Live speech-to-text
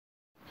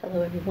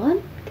Hello everyone,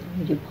 I'm going to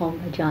read you a poem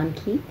by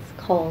Keats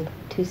called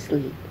To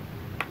Sleep.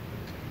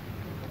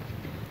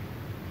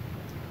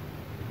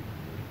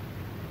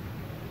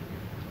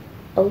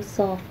 O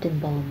soft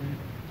embalmer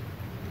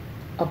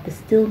of the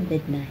still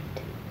midnight,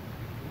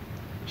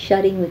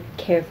 shutting with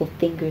careful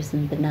fingers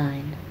and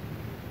benign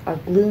our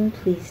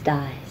gloom-pleased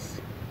eyes,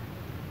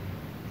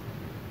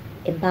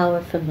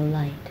 embower from the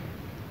light,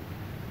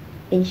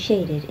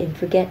 enshaded in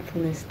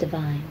forgetfulness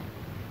divine.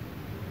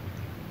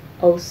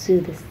 O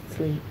soothest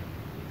sleep,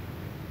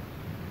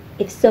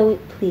 if so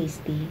it please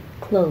thee,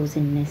 close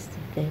in midst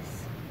of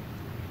this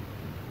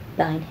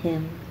thine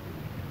hymn,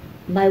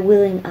 my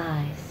willing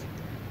eyes,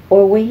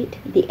 or wait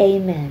the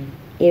amen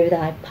ere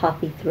thy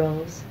poppy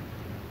throws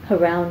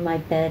around my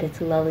bed its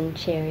lulling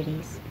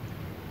charities.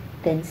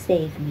 Then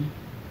save me,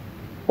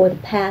 or the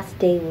past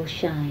day will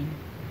shine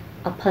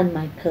upon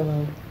my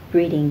pillow,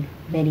 breeding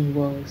many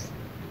woes.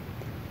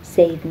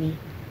 Save me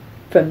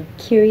from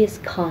curious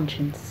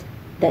conscience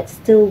that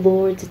still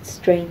lords its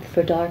strength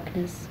for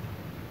darkness,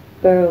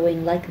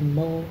 burrowing like a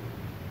mole.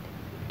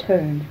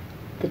 Turn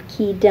the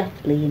key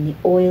deftly in the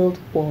oiled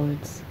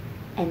boards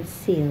and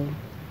seal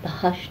the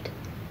hushed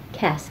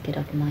casket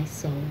of my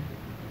soul.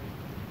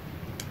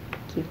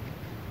 Thank you.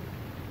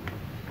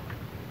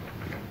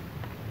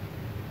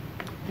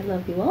 I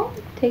love you all.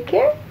 Take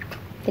care.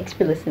 Thanks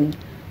for listening.